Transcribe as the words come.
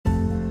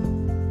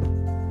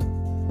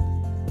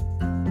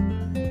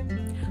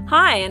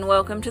Hi, and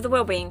welcome to the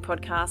Wellbeing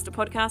Podcast, a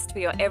podcast for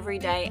your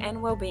everyday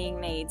and wellbeing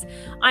needs.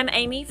 I'm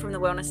Amy from the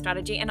Wellness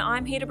Strategy, and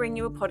I'm here to bring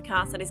you a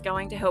podcast that is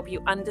going to help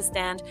you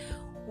understand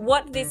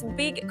what this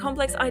big,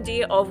 complex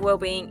idea of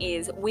wellbeing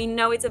is. We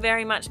know it's a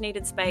very much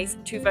needed space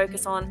to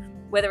focus on,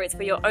 whether it's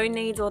for your own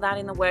needs or that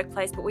in the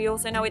workplace, but we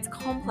also know it's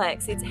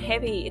complex, it's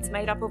heavy, it's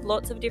made up of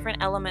lots of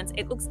different elements.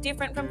 It looks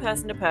different from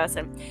person to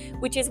person,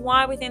 which is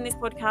why within this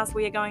podcast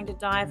we are going to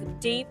dive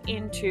deep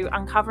into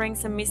uncovering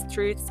some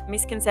mistruths,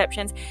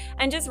 misconceptions,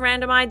 and just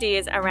random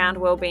ideas around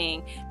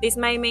well-being. This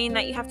may mean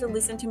that you have to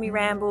listen to me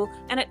ramble,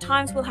 and at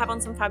times we'll have on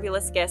some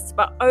fabulous guests,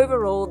 but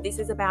overall this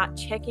is about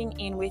checking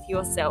in with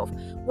yourself.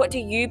 What do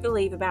you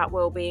believe about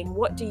well-being?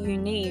 What do you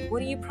need?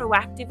 What are you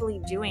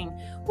proactively doing?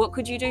 What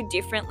could you do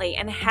differently?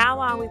 And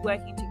how are we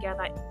working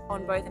together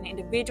on both an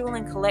individual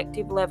and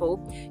collective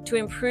level to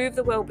improve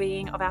the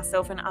well-being of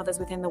ourselves and others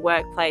within the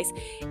workplace?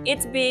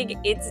 It's big,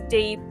 it's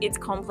deep, it's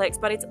complex,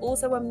 but it's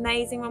also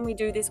amazing when we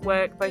do this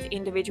work both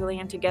individually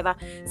and together.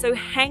 So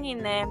hang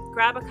in there,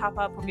 grab a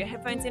cuppa, pop your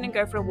headphones in and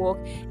go for a walk,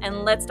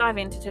 and let's dive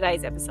into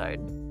today's episode.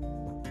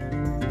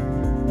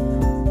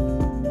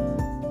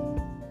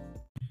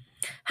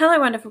 Hello,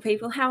 wonderful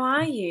people. How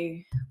are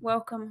you?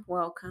 Welcome.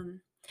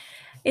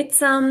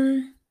 It's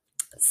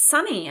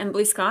sunny and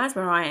blue skies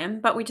where I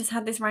am, but we just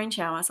had this rain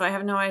shower, so I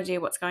have no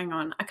idea what's going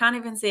on. I can't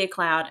even see a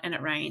cloud and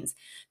it rains.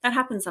 That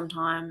happens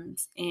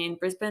sometimes in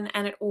Brisbane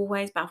and it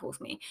always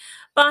baffles me.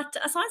 But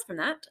aside from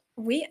that,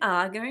 we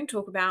are going to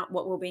talk about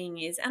what well-being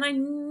is. And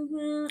I'm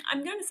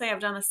going to say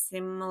I've done a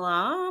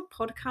similar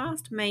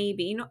podcast,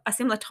 maybe not a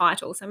similar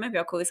title, so maybe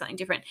I'll call this something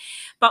different.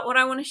 But what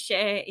I want to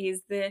share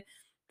is the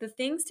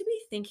things to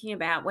be thinking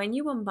about when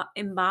you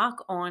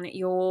embark on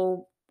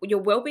your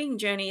well-being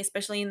journey,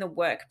 especially in the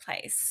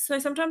workplace. So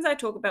sometimes I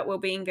talk about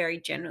well-being very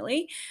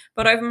generally,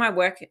 but over my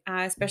work,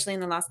 especially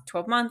in the last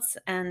 12 months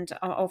and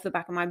off the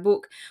back of my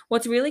book,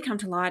 what's really come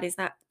to light is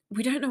that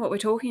we don't know what we're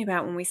talking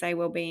about when we say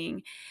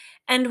well-being.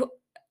 And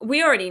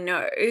we already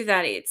know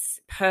that it's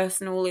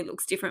personal, it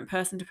looks different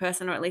person to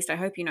person, or at least I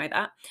hope you know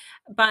that.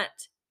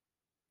 But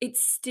it's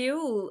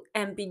still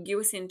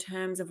ambiguous in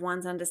terms of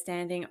one's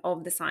understanding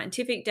of the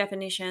scientific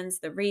definitions,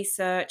 the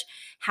research,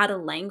 how to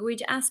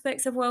language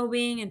aspects of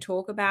well-being and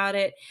talk about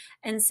it.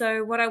 And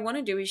so what I want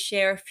to do is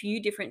share a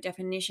few different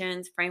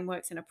definitions,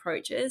 frameworks, and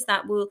approaches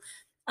that will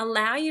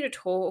allow you to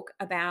talk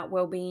about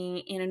well-being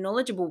in a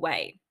knowledgeable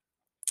way.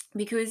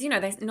 Because,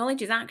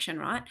 knowledge is action,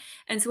 right?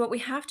 And so what we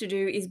have to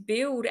do is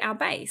build our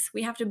base.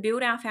 We have to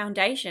build our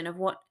foundation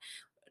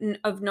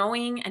of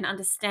knowing and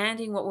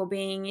understanding what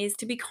well-being is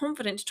to be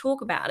confident to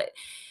talk about it.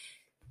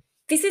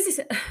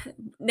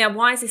 Now,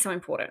 why is this so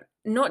important?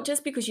 Not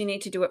just because you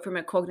need to do it from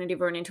a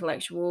cognitive or an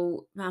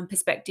intellectual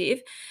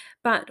perspective,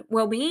 but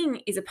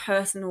well-being is a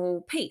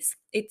personal piece.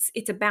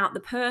 It's about the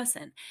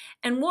person.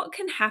 And what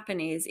can happen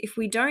is if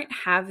we don't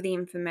have the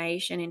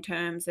information in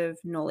terms of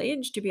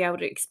knowledge to be able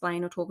to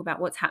explain or talk about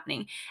what's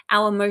happening,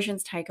 our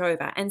emotions take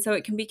over. And so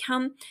we can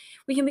become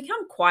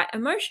quite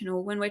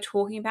emotional when we're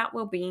talking about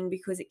well-being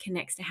because it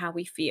connects to how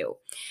we feel.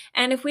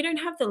 And if we don't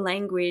have the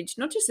language,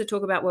 not just to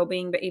talk about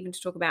well-being, but even to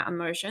talk about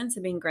emotions,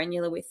 so being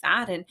granular with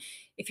that. And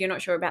if you're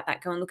not sure about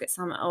that, go and look at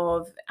some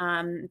of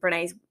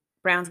Brené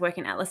Brown's work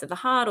in Atlas of the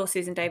Heart or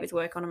Susan David's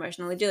work on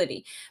emotional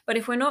agility. But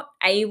if we're not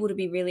able to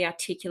be really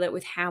articulate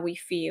with how we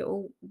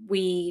feel,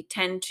 we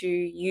tend to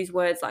use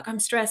words like I'm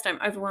stressed, I'm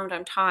overwhelmed,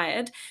 I'm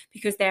tired,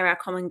 because they're our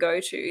common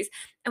go-tos.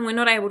 And we're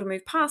not able to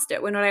move past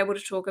it. We're not able to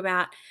talk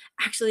about,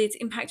 actually, it's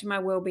impacted my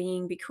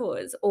well-being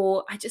because,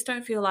 or I just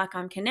don't feel like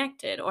I'm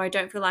connected, or I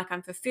don't feel like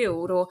I'm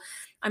fulfilled, or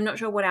I'm not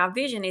sure what our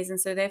vision is, and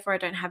so therefore I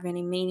don't have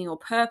any meaning or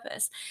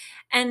purpose.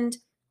 And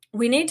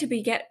we need to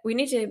be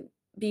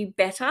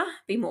better.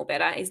 Be more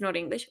better is not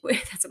English.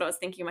 That's what I was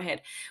thinking in my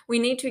head. We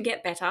need to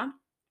get better,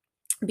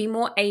 be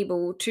more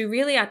able to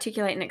really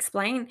articulate and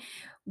explain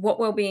what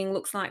well-being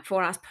looks like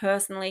for us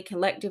personally,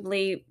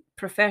 collectively,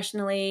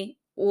 professionally,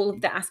 all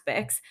of the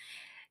aspects,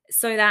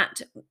 so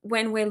that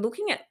when we're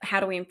looking at how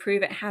do we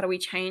improve it, how do we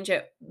change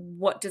it,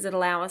 what does it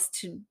allow us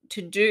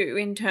to do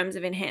in terms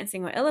of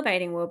enhancing or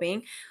elevating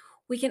well-being,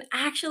 we can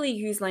actually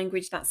use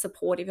language that's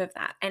supportive of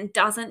that and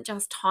doesn't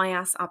just tie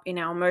us up in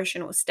our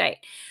emotional state.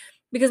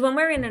 Because when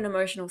we're in an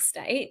emotional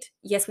state,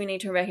 yes, we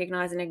need to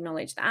recognize and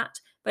acknowledge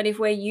that. But if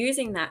we're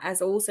using that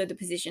as also the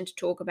position to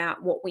talk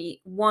about what we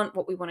want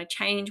to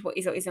change, what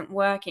is or isn't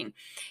working,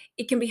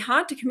 it can be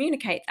hard to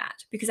communicate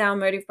that because our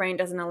emotive brain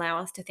doesn't allow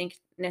us to think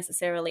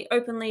necessarily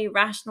openly,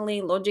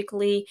 rationally,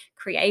 logically,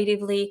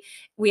 creatively.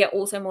 We are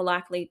also more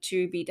likely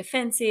to be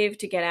defensive,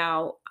 to get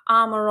our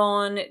armor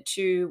on,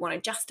 to want to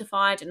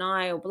justify,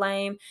 deny, or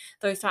blame,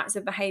 those types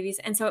of behaviors.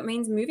 And so it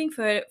means moving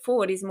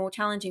forward is more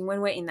challenging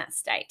when we're in that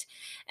state.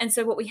 And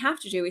so what we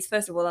have to do is,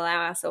 first of all,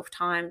 allow ourselves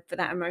time for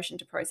that emotion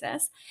to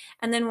process.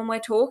 And then when we're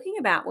talking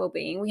about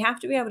well-being, we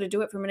have to be able to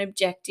do it from an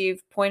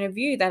objective point of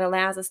view that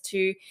allows us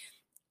to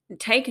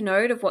take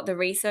note of what the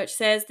research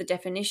says, the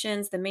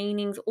definitions, the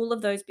meanings, all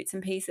of those bits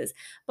and pieces,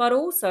 but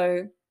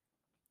also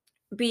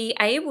be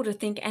able to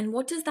think, and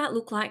what does that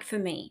look like for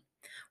me?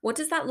 What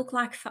does that look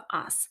like for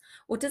us?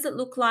 What does it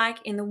look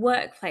like in the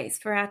workplace,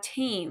 for our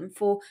team,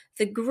 for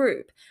the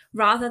group,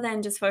 rather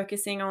than just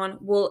focusing on,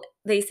 well,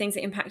 these things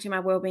are impacting my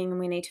well-being and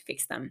we need to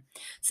fix them.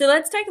 So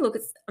let's take a look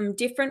at some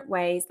different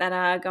ways that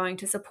are going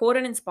to support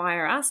and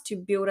inspire us to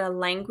build a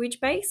language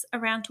base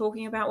around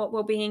talking about what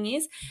well-being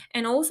is,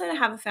 and also to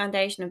have a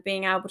foundation of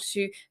being able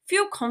to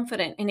feel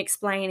confident in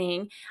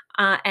explaining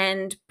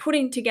and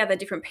putting together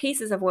different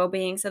pieces of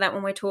well-being, so that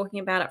when we're talking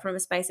about it from a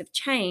space of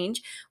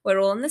change, we're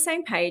all on the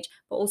same page,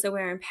 but also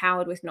we're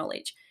empowered with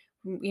knowledge.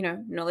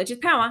 Knowledge is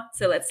power.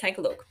 So let's take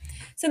a look.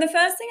 So the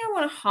first thing I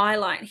want to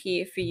highlight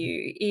here for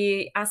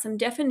you are some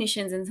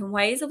definitions and some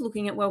ways of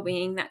looking at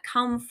well-being that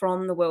come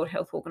from the World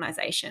Health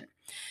Organization.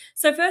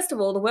 So first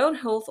of all,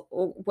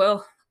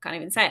 the can't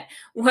even say it.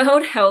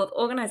 World Health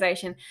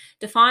Organization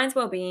defines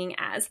well-being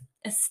as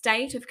a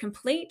state of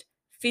complete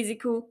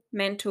physical,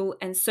 mental,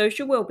 and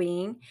social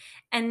well-being,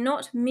 and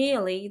not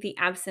merely the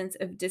absence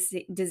of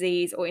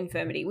disease or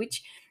infirmity,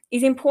 which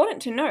is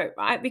important to note,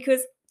 right?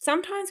 Because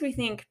sometimes we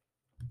think,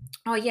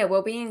 oh yeah,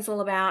 well-being is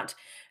all about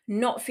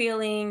not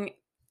feeling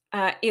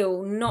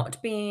ill,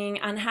 not being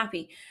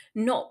unhappy,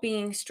 not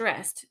being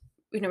stressed.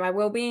 My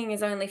well-being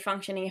is only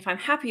functioning if I'm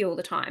happy all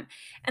the time,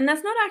 and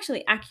that's not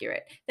actually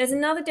accurate. There's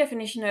another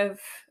definition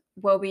of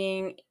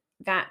well-being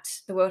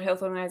that the World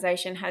Health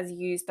Organization has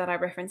used that I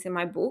reference in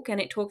my book,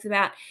 and it talks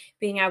about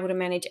being able to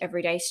manage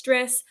everyday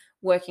stress,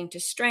 working to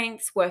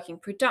strengths, working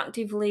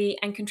productively,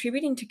 and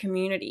contributing to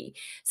community.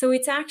 So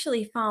it's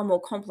actually far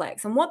more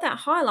complex, and what that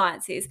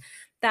highlights is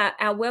that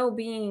our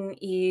well-being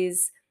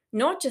is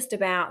not just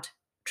about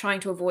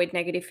trying to avoid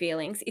negative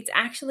feelings. It's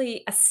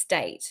actually a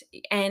state,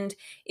 and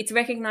it's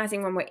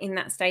recognizing when we're in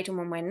that state and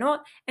when we're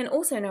not, and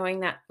also knowing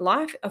that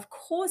life, of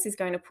course, is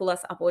going to pull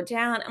us up or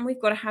down, and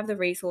we've got to have the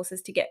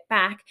resources to get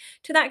back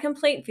to that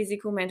complete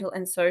physical, mental,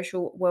 and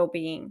social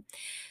well-being.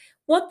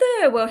 What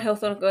the World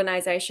Health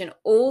Organization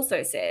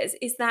also says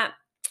is that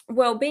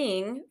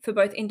well-being for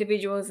both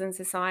individuals and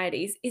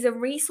societies is a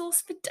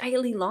resource for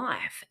daily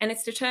life, and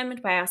it's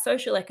determined by our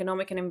social,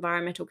 economic, and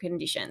environmental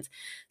conditions.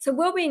 So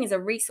well-being is a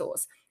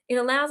resource. It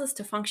allows us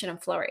to function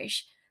and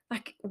flourish.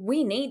 Like,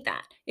 we need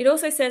that. It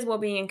also says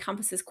well-being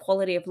encompasses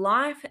quality of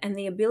life and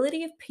the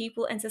ability of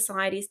people and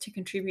societies to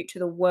contribute to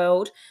the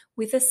world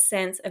with a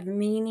sense of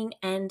meaning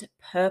and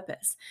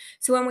purpose.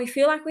 So when we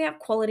feel like we have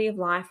quality of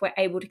life, we're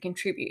able to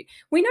contribute.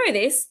 We know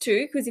this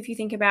too, because if you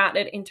think about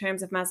it in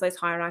terms of Maslow's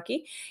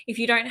hierarchy, if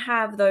you don't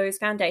have those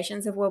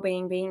foundations of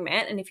well-being being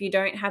met, and if you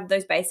don't have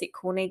those basic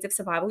core needs of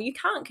survival, you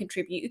can't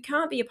contribute, you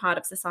can't be a part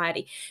of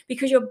society,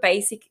 because your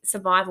basic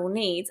survival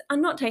needs are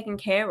not taken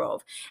care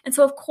of. And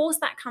so of course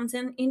that comes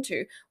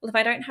into, well, if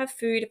I don't have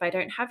food, if I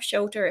don't have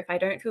shelter, if I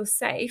don't feel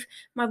safe,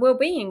 my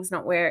well-being's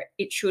not where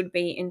it should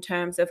be in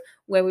terms of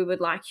where we would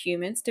like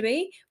humans to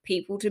be,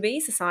 people to be,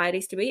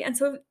 societies to be. And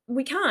so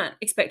we can't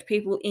expect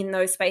people in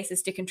those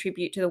spaces to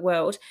contribute to the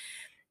world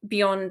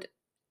beyond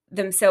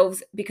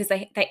themselves, because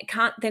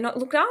they're not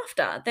looked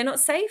after, they're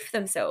not safe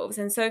themselves.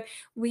 And so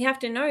we have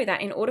to know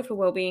that in order for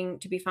well-being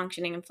to be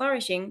functioning and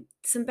flourishing,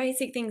 some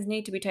basic things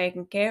need to be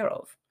taken care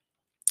of.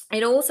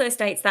 It also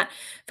states that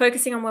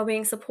focusing on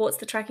well-being supports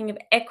the tracking of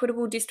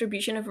equitable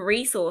distribution of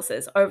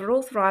resources,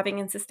 overall thriving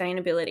and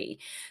sustainability.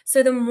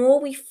 So the more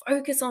we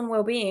focus on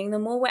well-being, the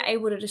more we're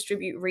able to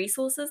distribute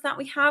resources that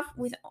we have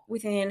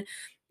within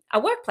a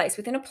workplace,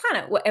 within a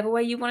planet, whatever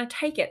way you want to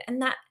take it.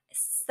 And that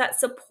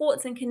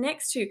supports and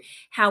connects to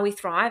how we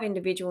thrive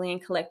individually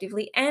and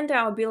collectively, and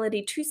our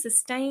ability to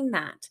sustain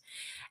that.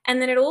 And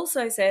then it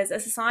also says a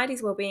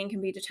society's well-being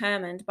can be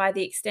determined by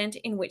the extent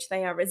in which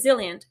they are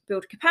resilient,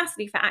 build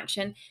capacity for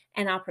action,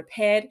 and are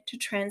prepared to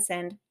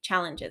transcend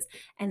challenges.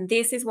 And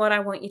this is what I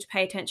want you to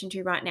pay attention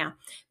to right now.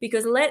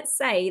 Because let's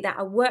say that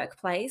a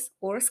workplace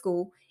or a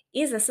school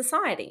is a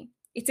society.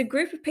 It's a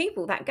group of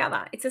people that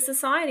gather. It's a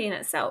society in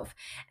itself.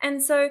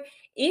 And so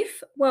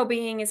if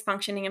well-being is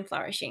functioning and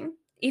flourishing,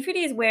 if it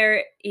is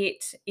where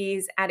it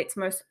is at its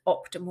most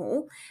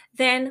optimal,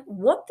 then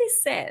what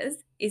this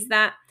says is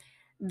that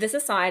the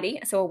society,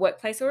 so a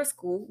workplace or a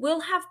school,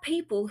 will have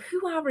people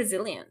who are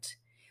resilient,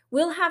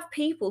 will have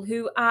people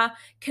who are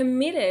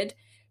committed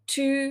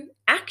to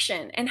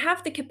action and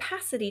have the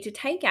capacity to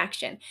take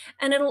action.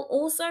 And it'll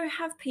also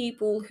have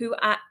people who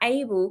are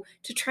able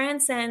to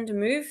transcend,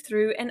 move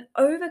through, and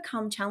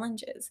overcome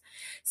challenges.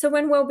 So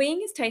when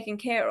well-being is taken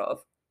care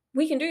of,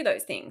 we can do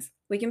those things.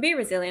 We can be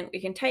resilient,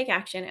 we can take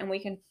action, and we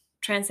can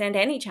transcend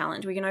any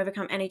challenge. We can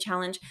overcome any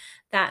challenge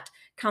that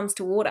comes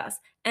toward us.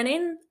 And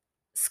in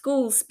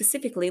schools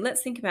specifically,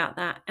 let's think about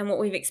that and what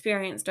we've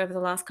experienced over the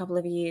last couple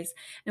of years,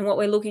 and what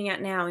we're looking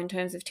at now in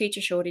terms of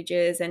teacher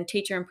shortages and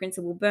teacher and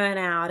principal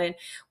burnout and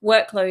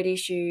workload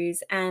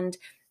issues and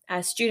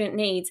student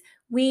needs.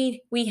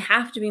 We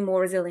have to be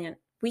more resilient.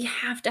 We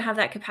have to have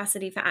that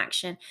capacity for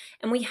action,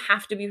 and we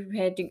have to be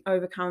prepared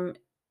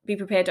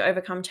to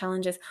overcome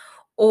challenges,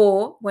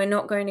 or we're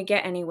not going to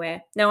get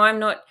anywhere. Now, I'm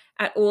not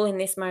at all in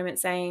this moment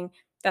saying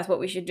that's what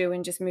we should do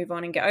and just move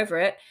on and get over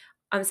it.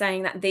 I'm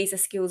saying that these are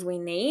skills we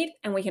need,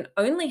 and we can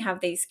only have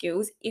these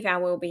skills if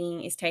our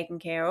well-being is taken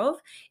care of,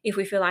 if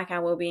we feel like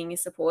our well-being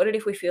is supported,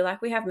 if we feel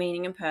like we have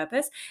meaning and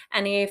purpose,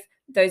 and if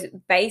those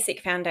basic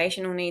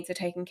foundational needs are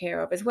taken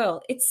care of as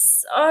well.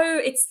 It's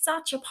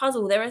such a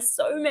puzzle. There are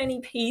so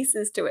many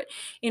pieces to it.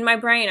 In my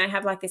brain, I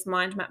have like this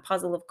mind map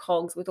puzzle of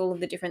cogs with all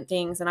of the different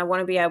things, and I want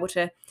to be able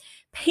to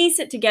piece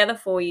it together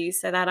for you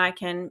so that I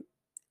can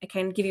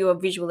give you a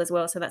visual as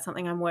well. So that's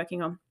something I'm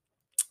working on.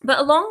 But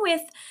along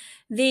with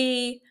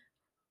the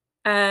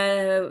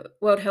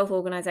World Health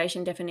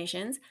Organization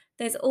definitions,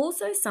 there's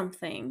also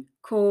something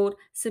called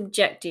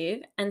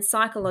subjective and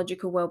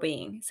psychological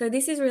well-being. So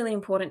this is really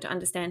important to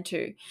understand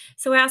too.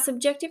 So our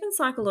subjective and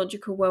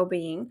psychological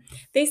well-being,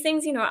 these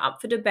things, are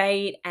up for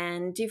debate,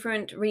 and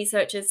different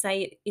researchers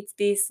say it's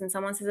this and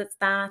someone says it's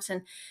that,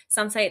 and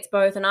some say it's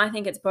both, and I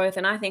think it's both,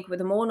 and I think with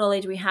the more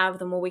knowledge we have,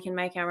 the more we can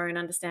make our own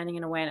understanding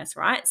and awareness,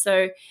 right?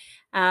 So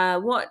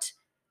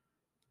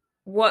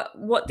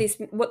what this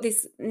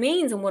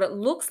means and what it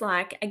looks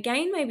like,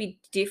 again, may be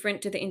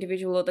different to the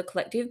individual or the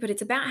collective, but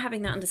it's about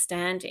having that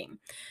understanding.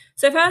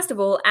 So first of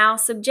all, our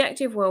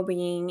subjective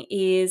well-being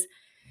is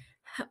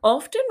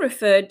often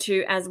referred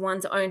to as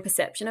one's own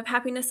perception of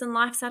happiness and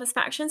life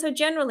satisfaction. So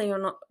generally,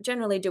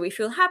 do we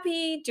feel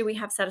happy? Do we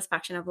have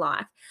satisfaction of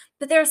life?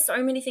 But there are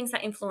so many things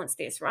that influence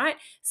this, right?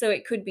 So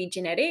it could be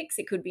genetics,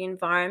 it could be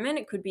environment,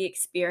 it could be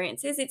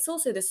experiences. It's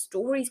also the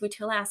stories we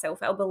tell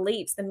ourselves, our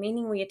beliefs, the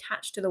meaning we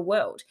attach to the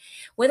world,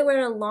 whether we're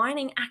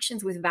aligning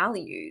actions with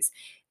values.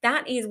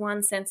 That is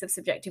one sense of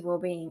subjective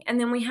well-being. And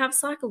then we have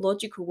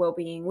psychological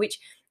well-being, which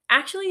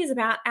actually is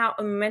about our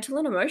mental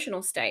and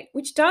emotional state,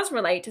 which does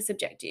relate to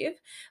subjective,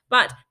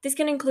 but this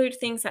can include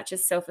things such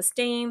as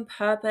self-esteem,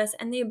 purpose,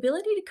 and the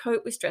ability to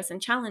cope with stress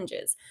and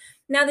challenges.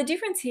 Now, the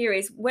difference here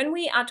is when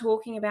we are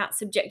talking about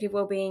subjective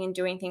well-being and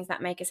doing things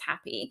that make us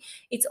happy,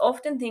 it's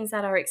often things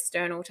that are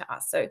external to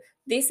us. So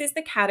this is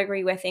the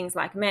category where things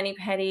like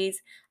mani-pedis,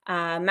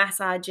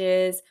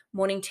 massages,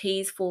 morning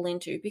teas fall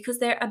into, because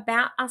they're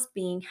about us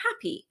being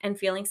happy and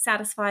feeling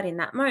satisfied in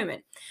that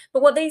moment.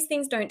 But what these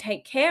things don't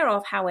take care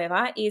of,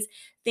 however, is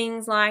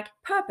things like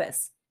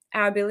purpose,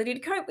 our ability to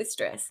cope with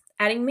stress,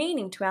 adding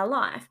meaning to our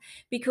life,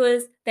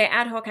 because they're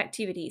ad hoc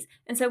activities.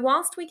 And so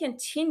whilst we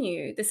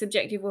continue the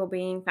subjective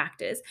well-being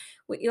factors,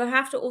 you'll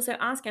have to also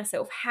ask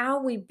ourselves, how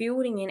are we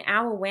building in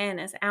our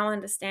awareness, our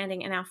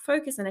understanding, and our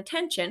focus and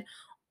attention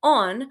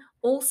on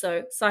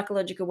also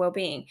psychological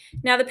well-being?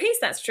 Now, the piece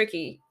that's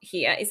tricky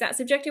here is that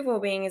subjective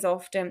well-being is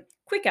often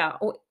quicker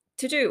or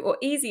to do or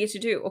easier to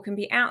do, or can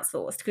be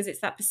outsourced, because it's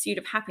that pursuit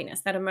of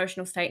happiness, that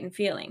emotional state and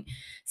feeling.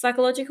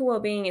 Psychological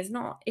well-being is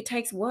not. It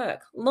takes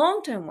work,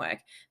 long-term work.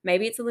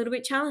 Maybe it's a little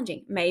bit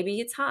challenging. Maybe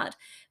it's hard.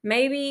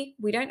 Maybe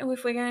we don't know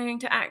if we're going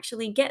to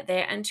actually get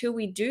there until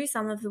we do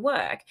some of the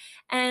work.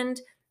 And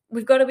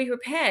we've got to be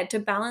prepared to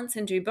balance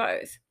and do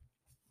both.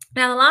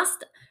 Now, the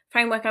last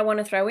framework I want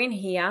to throw in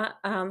here,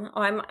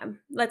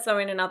 let's throw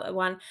in another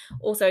one.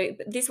 Also,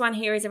 this one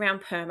here is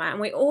around PERMA, and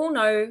we all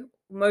know,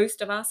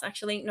 most of us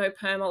actually know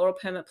PERMA or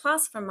PERMA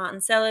Plus from Martin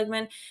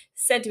Seligman,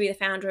 said to be the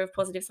founder of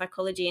positive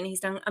psychology, and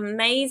he's done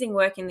amazing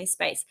work in this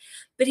space.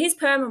 But his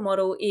PERMA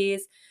model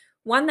is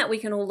one that we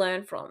can all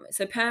learn from.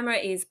 So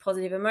PERMA is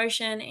positive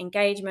emotion,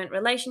 engagement,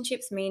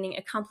 relationships, meaning,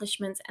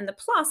 accomplishments, and the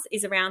plus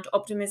is around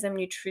optimism,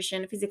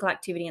 nutrition, physical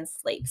activity, and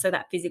sleep. So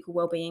that physical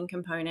well-being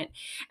component.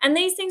 And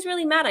these things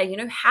really matter.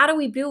 How do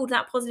we build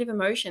that positive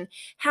emotion?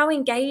 How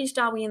engaged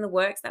are we in the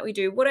works that we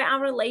do? What are our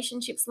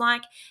relationships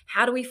like?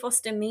 How do we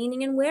foster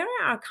meaning? And where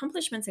are our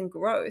accomplishments and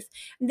growth?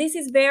 This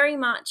is very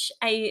much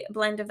a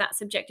blend of that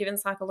subjective and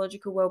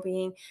psychological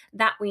well-being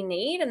that we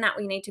need, and that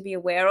we need to be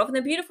aware of. And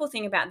the beautiful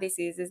thing about this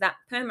is that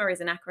PERMA is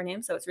an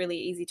acronym, so it's really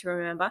easy to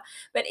remember.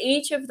 But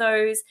each of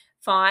those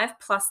 5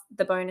 plus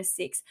the bonus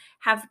 6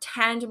 have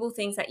tangible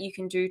things that you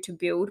can do to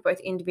build both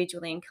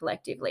individually and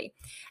collectively.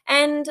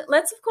 And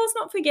let's, of course,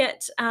 not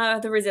forget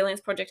the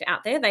Resilience Project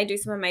out there. They do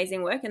some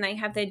amazing work, and they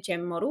have their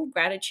GEM model: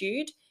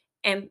 gratitude,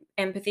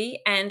 empathy,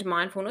 and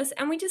mindfulness.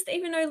 And we just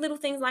even know little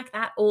things like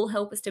that all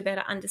help us to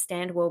better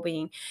understand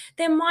well-being.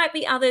 There might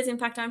be others. In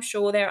fact, I'm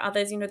sure there are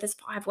others. There's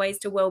 5 ways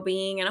to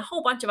well-being and a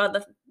whole bunch of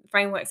other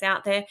frameworks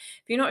out there.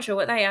 If you're not sure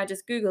what they are,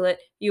 just Google it.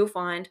 You'll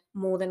find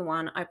more than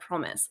one, I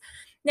promise.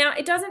 Now,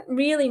 it doesn't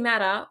really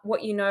matter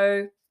what you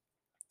know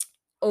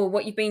or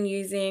what you've been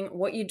using,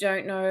 what you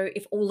don't know,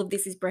 if all of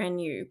this is brand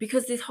new,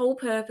 because this whole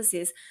purpose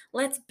is,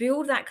 let's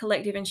build that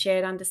collective and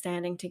shared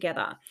understanding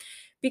together.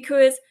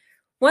 Because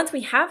once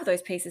we have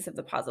those pieces of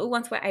the puzzle,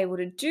 once we're able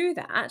to do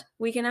that,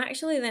 we can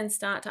actually then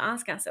start to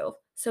ask ourselves,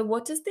 so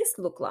what does this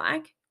look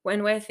like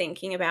when we're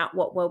thinking about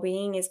what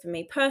well-being is for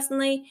me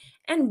personally,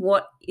 and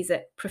what is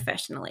it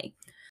professionally?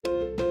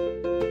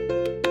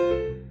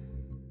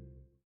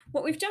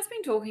 What we've just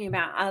been talking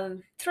about are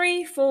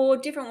 3, 4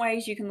 different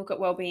ways you can look at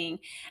well-being.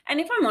 And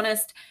if I'm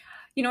honest,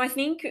 I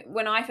think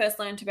when I first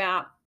learned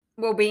about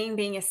Well-being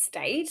being a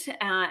state,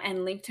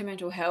 and linked to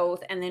mental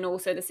health, and then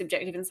also the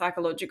subjective and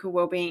psychological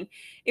well-being,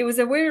 it was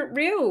a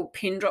real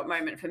pin drop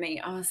moment for me.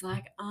 I was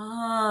like,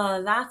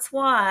 "Ah, that's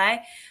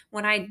why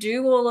when I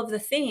do all of the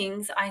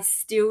things, I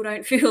still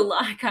don't feel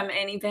like I'm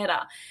any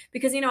better."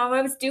 Because,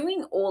 I was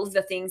doing all of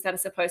the things that are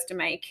supposed to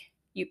make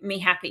me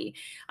happy.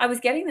 I was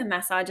getting the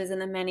massages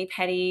and the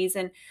mani-pedis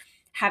and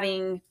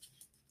having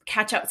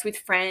catch ups with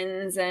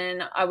friends,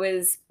 and I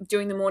was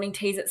doing the morning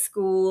teas at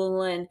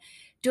school and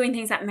doing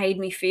things that made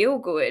me feel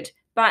good.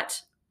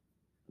 But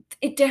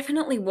it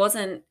definitely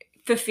wasn't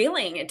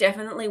fulfilling. It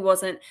definitely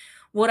wasn't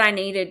what I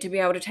needed to be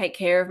able to take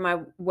care of my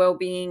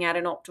well-being at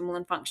an optimal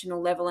and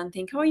functional level and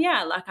think, "Oh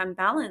yeah, like I'm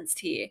balanced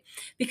here."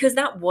 Because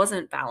that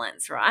wasn't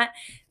balance, right?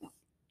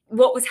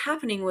 What was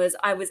happening was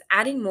I was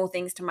adding more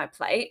things to my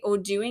plate or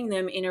doing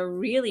them in a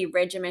really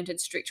regimented,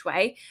 strict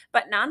way,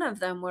 but none of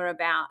them were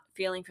about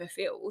feeling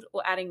fulfilled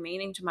or adding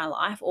meaning to my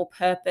life or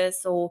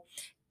purpose or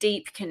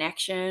deep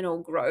connection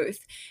or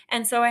growth.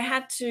 And so I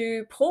had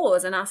to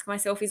pause and ask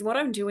myself, is what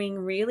I'm doing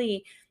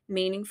really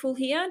meaningful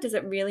here? Does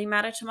it really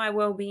matter to my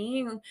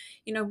well-being?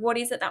 What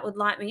is it that would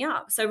light me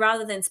up? So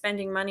rather than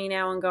spending money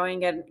now and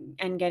going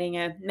and getting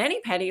a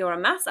mani-pedi or a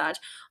massage,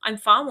 I'm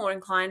far more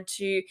inclined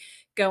to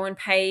go and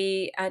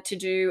pay to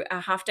do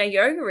a half day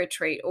yoga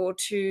retreat or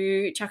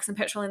to chuck some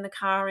petrol in the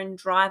car and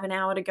drive an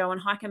hour to go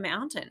and hike a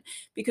mountain,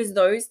 because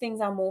those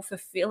things are more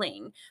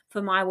fulfilling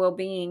for my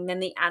well-being than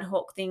the ad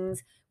hoc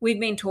things we've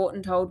been taught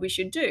and told we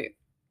should do.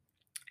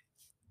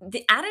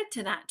 The added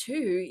to that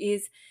too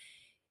is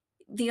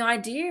the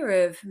idea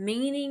of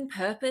meaning,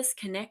 purpose,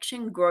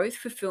 connection, growth,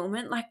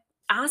 fulfillment, like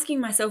asking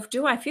myself,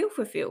 do I feel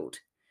fulfilled?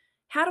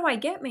 How do I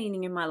get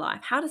meaning in my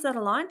life? How does that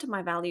align to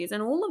my values?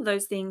 And all of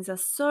those things are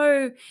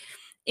so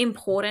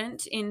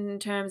important in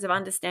terms of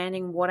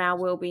understanding what our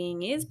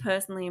well-being is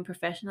personally and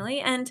professionally.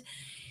 And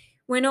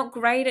we're not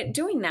great at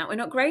doing that. We're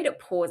not great at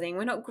pausing.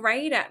 We're not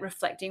great at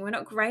reflecting. We're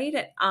not great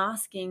at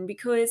asking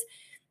because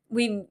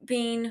we've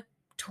been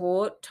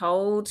taught,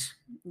 told,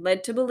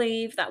 led to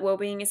believe that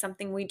well-being is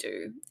something we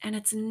do. And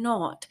it's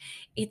not.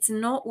 It's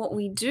not what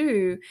we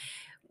do.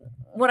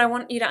 What I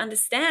want you to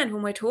understand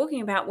when we're talking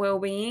about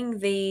well-being,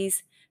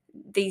 these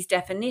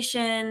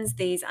definitions,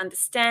 these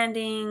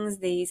understandings,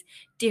 these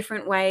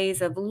different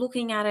ways of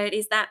looking at it,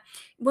 is that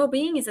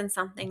well-being isn't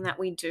something that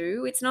we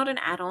do. It's not an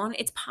add-on.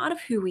 It's part of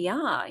who we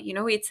are.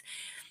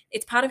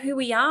 It's part of who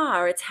we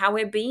are. It's how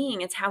we're being.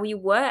 It's how we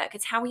work.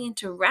 It's how we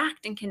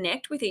interact and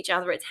connect with each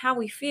other. It's how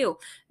we feel,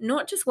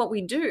 not just what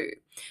we do.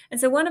 And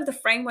so one of the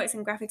frameworks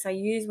and graphics I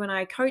use when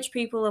I coach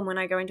people and when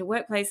I go into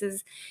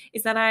workplaces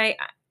is that I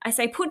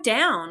say, put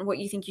down what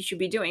you think you should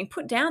be doing,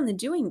 put down the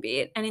doing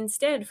bit, and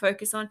instead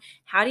focus on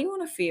how do you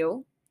want to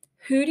feel?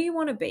 Who do you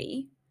want to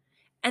be?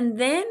 And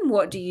then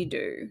what do you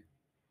do?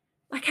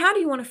 Like, how do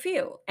you want to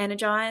feel?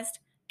 Energized,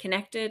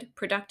 connected,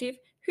 productive?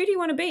 Who do you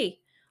want to be?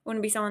 I want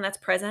to be someone that's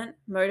present,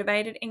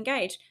 motivated,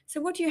 engaged.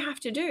 So, what do you have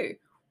to do?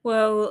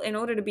 Well, in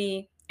order to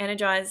be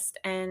energized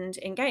and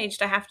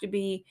engaged, I have to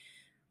be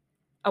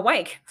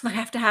awake. I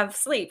have to have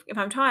sleep. If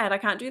I'm tired, I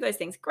can't do those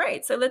things.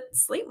 Great. So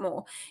let's sleep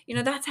more.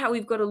 That's how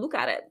we've got to look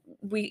at it.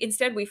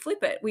 We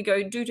flip it. We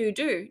go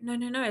do. No,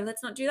 no, no.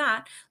 Let's not do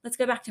that. Let's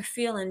go back to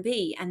feel and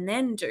be and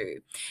then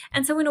do.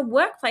 And so in a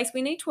workplace,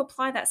 we need to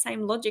apply that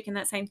same logic and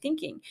that same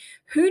thinking.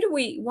 Who do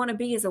we want to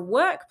be as a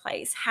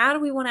workplace? How do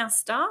we want our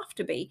staff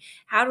to be?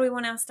 How do we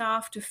want our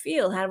staff to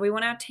feel? How do we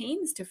want our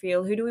teams to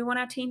feel? Who do we want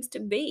our teams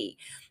to be?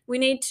 We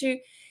need to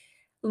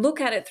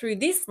look at it through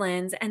this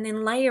lens and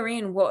then layer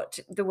in what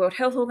the World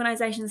Health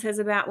Organization says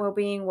about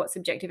well-being, what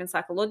subjective and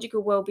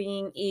psychological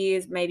well-being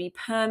is, maybe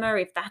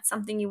PERMA, if that's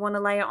something you want to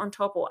layer on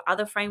top, or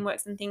other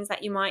frameworks and things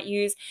that you might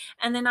use,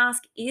 and then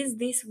ask, is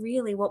this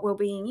really what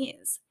well-being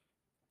is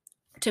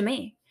to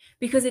me?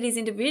 Because it is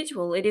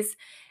individual, it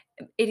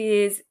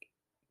is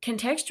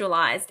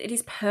contextualized, it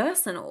is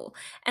personal.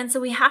 And so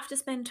we have to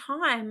spend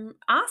time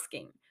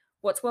asking,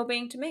 what's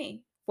well-being to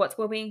me? What's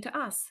well-being to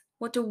us?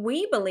 What do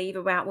we believe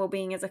about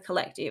well-being as a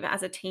collective,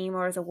 as a team,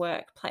 or as a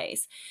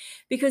workplace?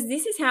 Because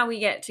this is how we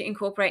get to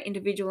incorporate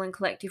individual and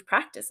collective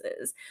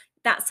practices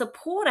that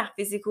support our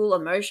physical,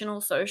 emotional,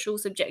 social,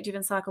 subjective,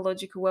 and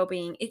psychological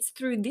well-being. It's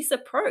through this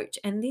approach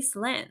and this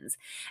lens.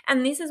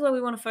 And this is where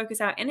we want to focus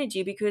our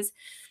energy, because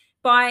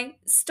by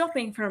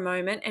stopping for a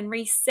moment and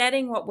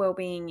resetting what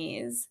well-being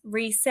is,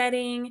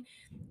 resetting,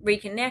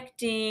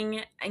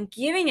 reconnecting, and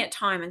giving it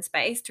time and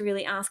space to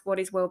really ask what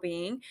is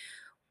well-being,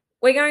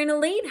 we're going to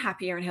lead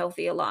happier and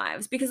healthier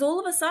lives, because all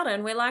of a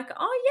sudden we're like,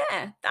 oh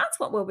yeah, that's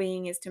what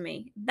well-being is to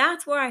me.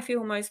 That's where I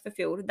feel most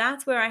fulfilled.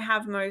 That's where I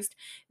have most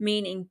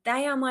meaning.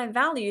 They are my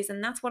values,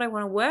 and that's what I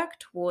want to work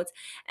towards.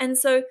 And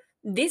so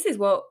this is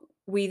what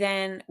we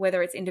then,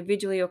 whether it's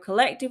individually or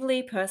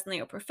collectively, personally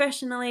or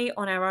professionally,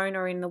 on our own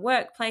or in the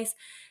workplace,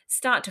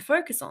 start to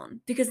focus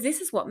on, because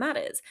this is what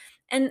matters.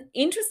 And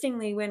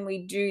interestingly, when we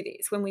do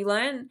this, when we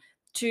learn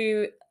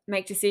to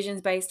make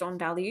decisions based on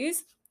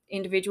values,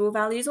 individual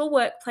values or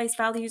workplace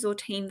values or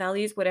team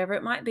values, whatever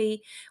it might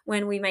be,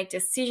 when we make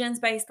decisions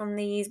based on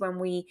these, when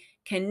we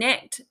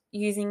connect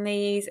using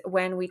these,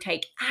 when we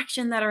take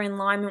action that are in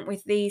alignment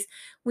with these,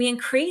 we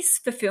increase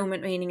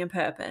fulfillment, meaning, and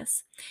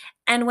purpose.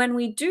 And when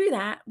we do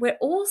that, we're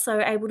also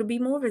able to be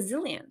more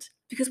resilient,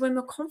 because when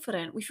we're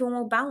confident, we feel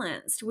more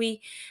balanced.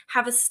 We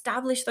have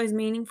established those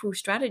meaningful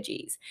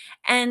strategies.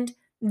 And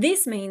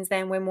this means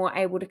then we're more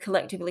able to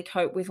collectively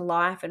cope with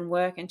life and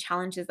work and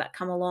challenges that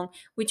come along,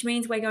 which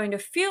means we're going to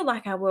feel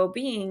like our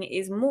well-being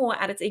is more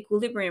at its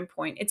equilibrium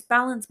point, its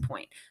balance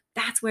point.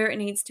 That's where it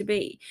needs to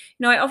be.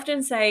 I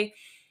often say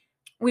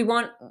we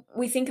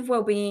think of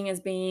well-being as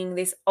being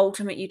this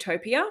ultimate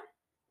utopia,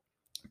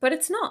 but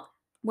it's not.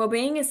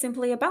 Well-being is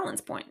simply a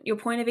balance point, your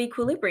point of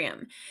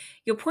equilibrium,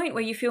 your point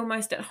where you feel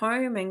most at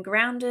home and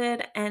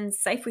grounded and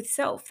safe with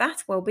self.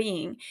 That's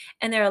well-being.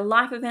 And there are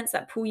life events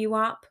that pull you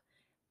up,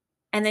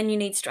 and then you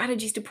need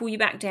strategies to pull you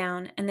back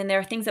down. And then there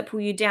are things that pull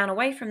you down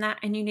away from that,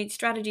 and you need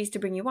strategies to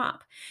bring you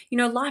up.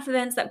 Life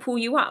events that pull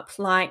you up,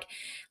 like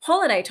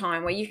holiday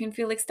time where you can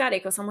feel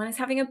ecstatic, or someone is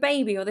having a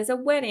baby, or there's a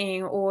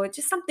wedding, or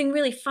just something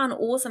really fun,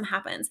 awesome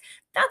happens.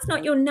 That's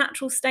not your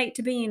natural state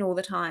to be in all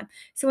the time.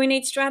 So we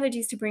need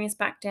strategies to bring us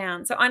back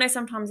down. So I know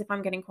sometimes if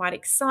I'm getting quite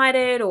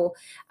excited or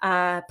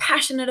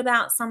passionate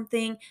about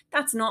something,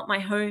 that's not my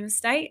home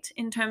state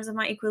in terms of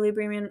my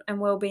equilibrium and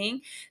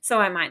well-being. So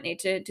I might need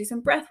to do some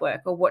breath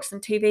work or watch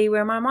some TV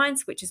where my mind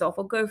switches off,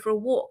 or go for a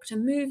walk to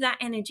move that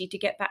energy to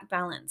get back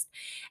balanced.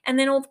 And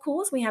then, of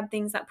course, we have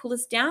things that pull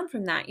us down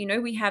from that.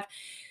 We have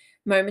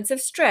moments of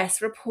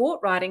stress, report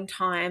writing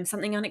time,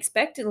 something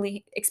unexpected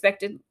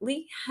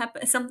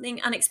happens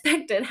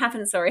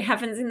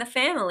in the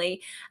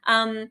family.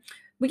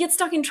 We get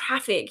stuck in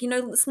traffic,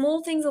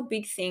 small things or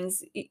big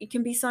things. It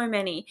can be so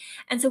many.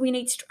 And so we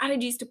need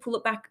strategies to pull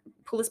us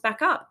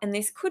back up. And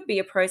this could be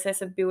a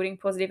process of building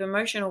positive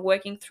emotion or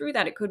working through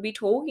that. It could be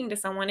talking to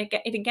someone. It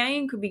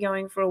again could be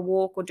going for a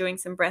walk or doing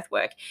some breath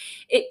work.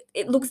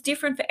 It looks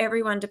different for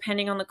everyone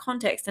depending on the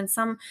context. And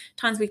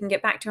sometimes we can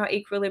get back to our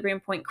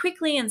equilibrium point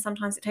quickly, and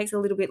sometimes it takes a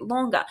little bit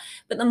longer.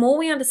 But the more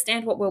we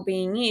understand what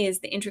well-being is,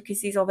 the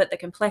intricacies of it, the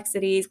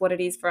complexities, what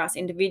it is for us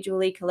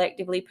individually,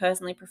 collectively,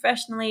 personally,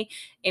 professionally,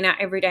 in our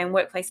everyday and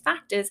workplace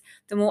factors,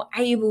 the more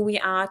able we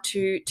are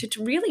to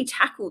really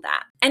tackle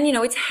that. And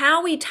it's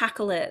how we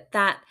tackle it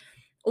that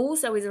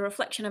also is a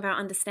reflection of our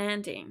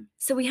understanding.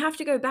 So we have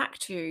to go back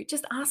to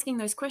just asking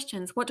those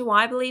questions. What do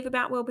I believe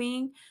about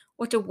well-being?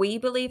 What do we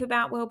believe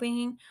about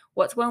well-being?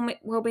 What's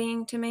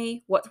well-being to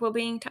me? What's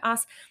well-being to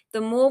us? The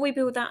more we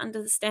build that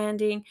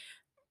understanding,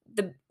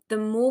 the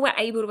more we're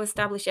able to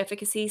establish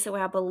efficacy, so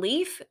our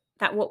belief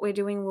that what we're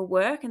doing will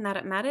work and that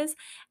it matters.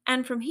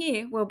 And from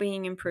here,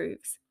 well-being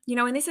improves.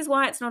 And this is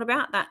why it's not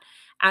about that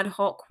ad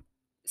hoc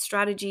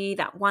strategy,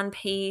 that one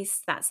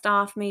piece, that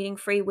staff meeting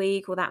free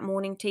week, or that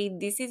morning tea.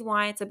 This is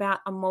why it's about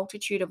a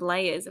multitude of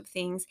layers of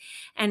things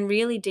and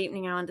really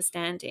deepening our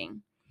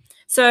understanding.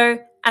 So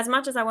as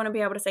much as I want to be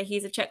able to say,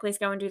 here's a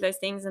checklist, go and do those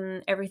things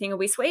and everything will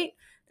be sweet,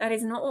 that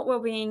is not what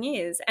well-being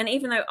is. And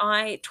even though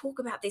I talk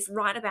about this,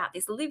 write about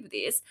this, live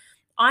this,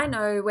 I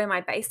know where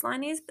my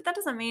baseline is, but that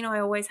doesn't mean I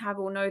always have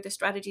or know the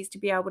strategies to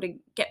be able to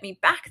get me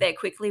back there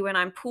quickly when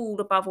I'm pulled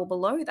above or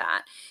below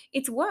that.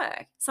 It's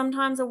work.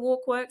 Sometimes a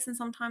walk works and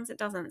sometimes it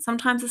doesn't.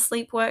 Sometimes a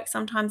sleep works,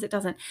 sometimes it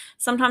doesn't.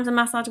 Sometimes a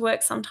massage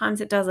works,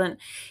 sometimes it doesn't.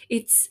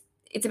 It's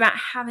about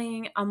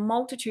having a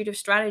multitude of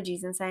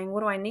strategies and saying, what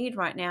do I need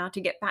right now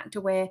to get back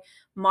to where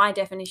my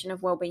definition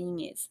of well-being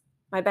is?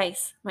 My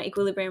base, my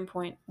equilibrium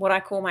point, what I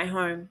call my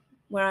home,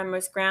 where I'm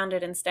most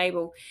grounded and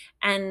stable,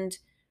 and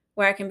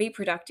where I can be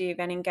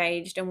productive and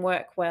engaged and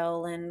work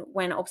well. And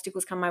when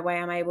obstacles come my way,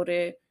 I'm able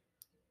to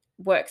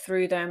work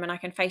through them and I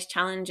can face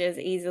challenges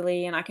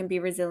easily and I can be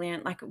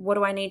resilient. Like, what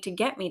do I need to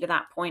get me to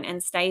that point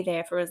and stay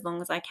there for as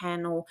long as I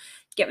can, or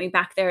get me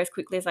back there as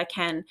quickly as I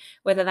can,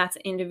 whether that's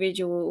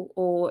individual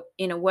or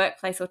in a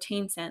workplace or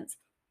team sense?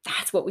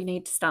 That's what we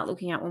need to start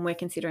looking at when we're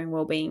considering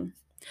well-being.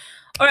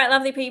 All right,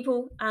 lovely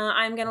people,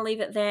 I'm going to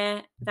leave it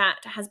there. That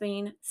has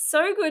been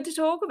so good to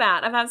talk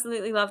about. I've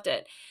absolutely loved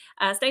it.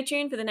 Stay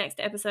tuned for the next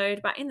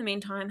episode. But in the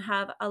meantime,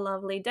 have a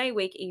lovely day,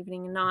 week,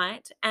 evening,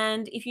 night.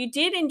 And if you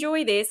did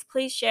enjoy this,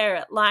 please share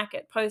it, like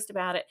it, post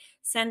about it,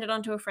 send it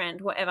on to a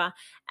friend, whatever.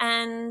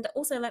 And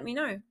also let me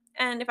know.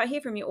 And if I hear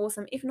from you,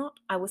 awesome. If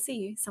not, I will see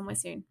you somewhere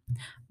soon.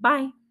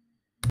 Bye.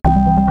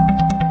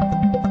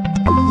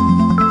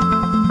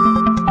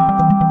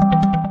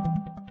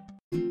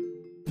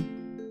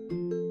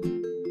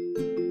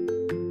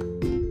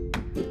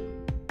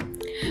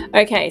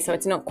 Okay, so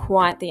it's not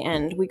quite the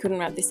end. We couldn't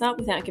wrap this up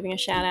without giving a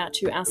shout out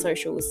to our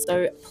socials.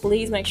 So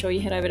please make sure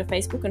you head over to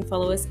Facebook and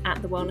follow us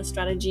at The Wellness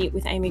Strategy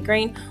with Amy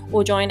Green,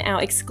 or join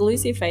our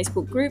exclusive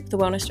Facebook group, The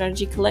Wellness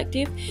Strategy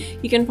Collective.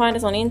 You can find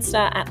us on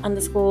Insta at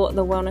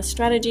 _The Wellness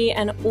Strategy,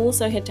 and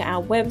also head to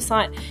our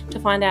website to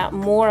find out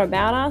more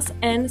about us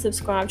and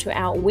subscribe to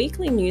our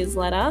weekly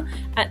newsletter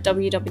at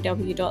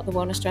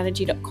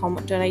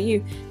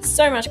www.thewellnessstrategy.com.au.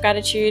 So much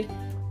gratitude.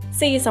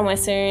 See you somewhere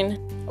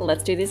soon.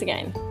 Let's do this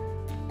again.